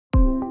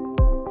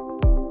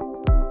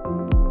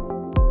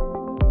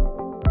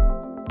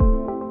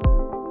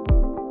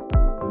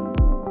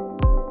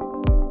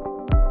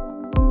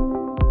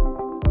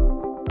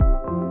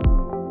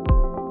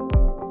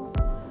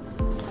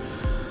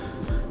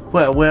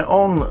Well, we're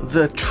on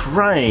the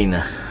train.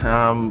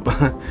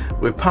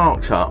 We're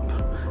parked up,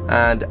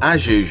 and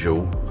as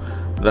usual,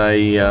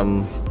 they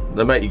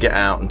make you get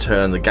out and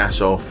turn the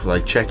gas off. They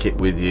check it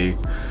with you,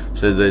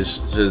 so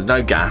there's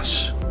no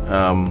gas,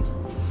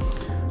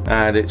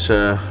 and it's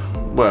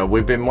well,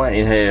 we've been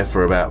waiting here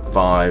for about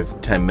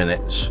 5-10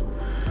 minutes,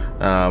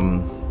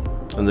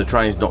 and the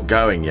train's not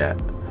going yet.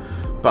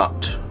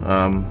 But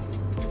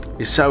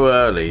it's so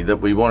early that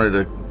we wanted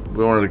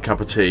a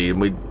cup of tea, and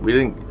we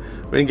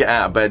didn't get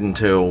out of bed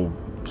until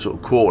sort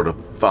of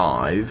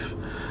 4:45,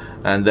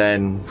 and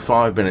then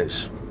 5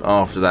 minutes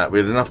after that we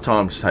had enough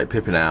time to take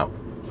Pippin out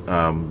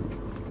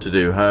to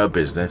do her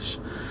business,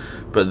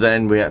 but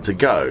then we had to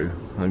go.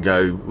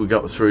 We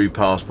got through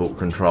passport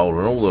control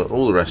and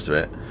all the rest of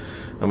it,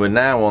 and we're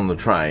now on the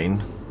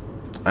train,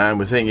 and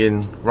we're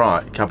thinking,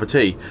 right, cup of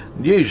tea.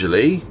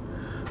 Usually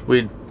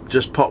we'd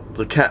just pop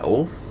the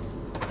kettle,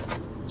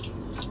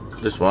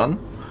 this one,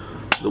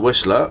 the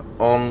Whistler,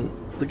 on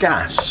the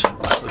gas.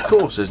 Of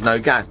course there's no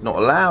gas, not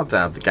allowed to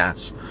have the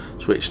gas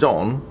switched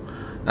on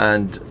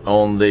and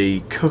on the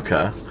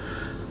cooker.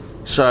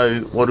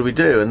 So what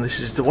do? And this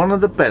is one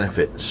of the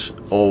benefits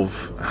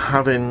of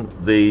having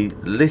the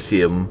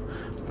lithium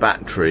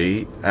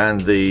battery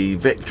and the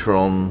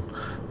Victron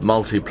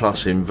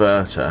multi-plus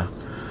inverter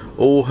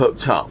all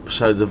hooked up,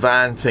 so the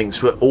van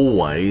thinks we're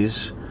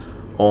always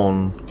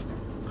on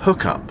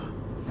hookup.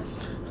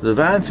 So the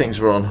van thinks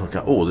we're on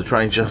hookup. Oh, the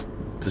train's just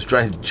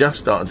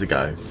started to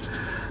go.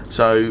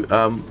 So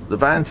the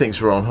van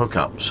thinks we're on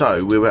hookup.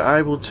 So we were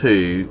able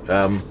to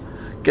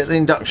get the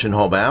induction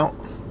hob out,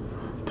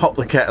 pop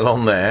the kettle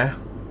on there,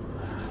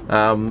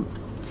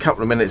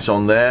 couple of minutes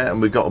on there,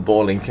 and we've got a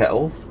boiling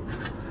kettle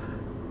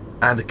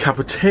and a cup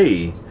of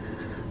tea.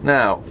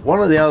 Now,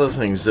 one of the other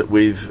things that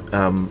we've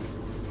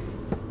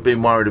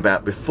been worried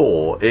about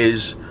before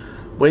is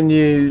when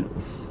the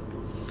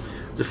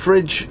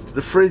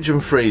fridge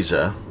and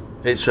freezer,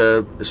 it's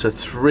a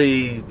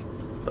 3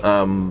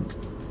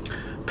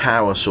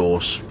 power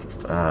source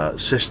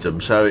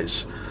system. So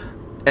it's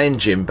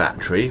engine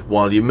battery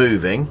while you're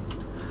moving,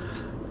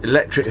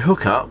 electric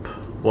hookup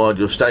while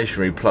you're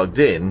stationary plugged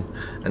in,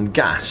 and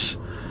gas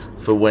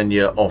for when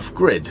you're off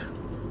grid.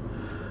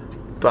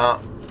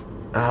 But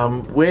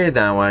we're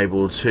now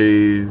able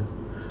to,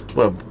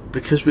 well,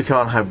 because we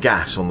can't have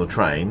gas on the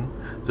train,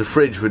 the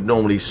fridge would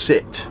normally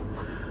sit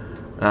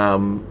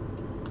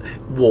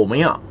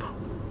warming up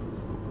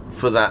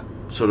for that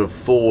sort of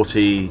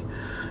 40,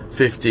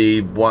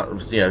 50,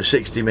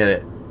 60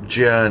 minute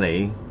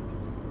journey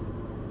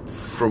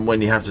from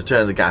when you have to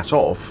turn the gas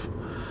off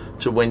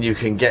to when you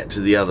can get to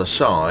the other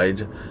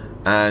side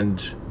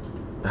and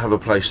have a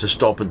place to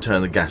stop and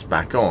turn the gas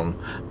back on.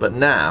 But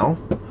now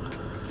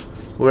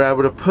we're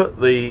able to put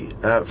the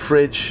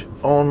fridge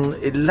on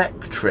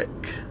electric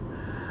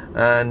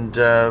and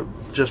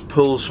just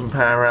pull some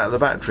power out of the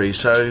battery.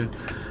 So,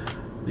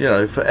 you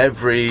know, for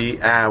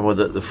every hour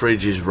that the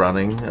fridge is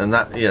running, and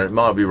that, you know, it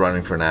might be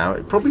running for an hour,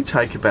 it'd probably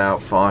take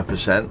about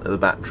 5% of the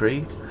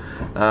battery.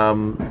 I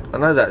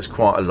know that's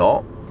quite a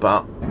lot,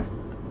 but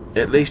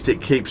at least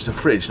it keeps the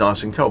fridge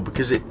nice and cold,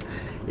 because it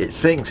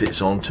thinks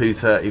it's on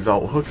 230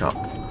 volt hookup,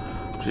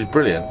 which is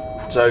brilliant.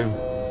 So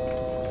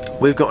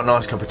we've got a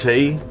nice cup of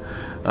tea.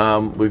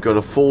 We've got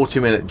a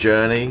 40-minute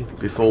journey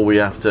before we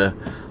have to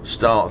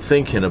start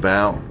thinking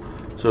about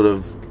sort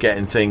of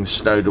getting things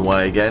stowed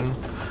away again,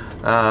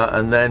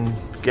 and then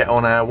get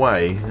on our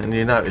way. And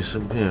you notice,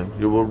 you know,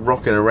 you're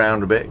rocking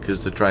around a bit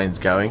because the train's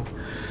going.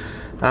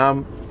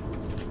 Part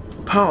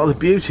of the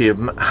beauty of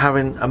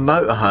having a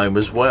motorhome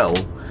as well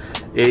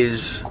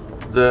is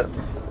that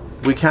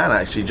we can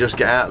actually just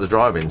get out of the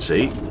driving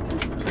seat,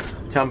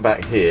 come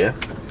back here,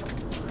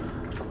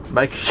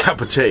 make a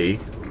cup of tea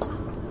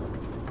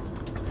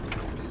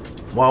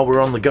while we're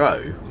on the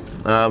go.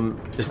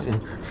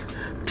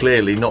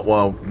 Clearly not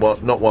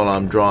while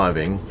I'm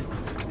driving.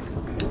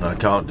 I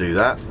can't do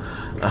that.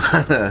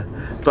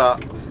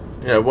 But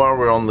you know, while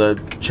we're on the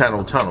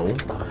Channel Tunnel,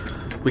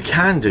 we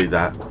can do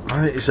that.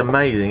 I think it's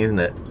amazing, isn't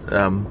it?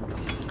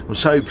 I'm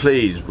so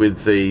pleased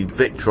with the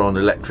Victron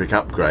electric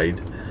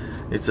upgrade.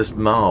 It's just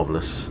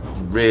marvellous.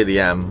 Really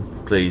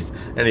am pleased.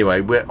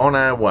 Anyway, we're on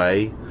our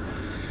way.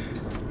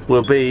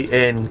 We'll be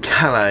in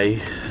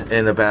Calais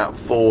in about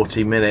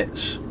 40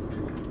 minutes.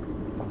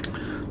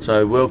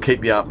 So we'll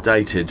keep you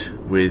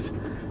updated with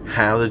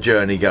how the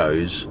journey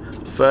goes.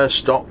 First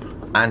stop,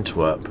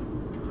 Antwerp.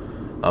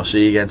 I'll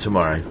see you again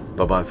tomorrow.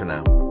 Bye bye for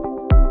now.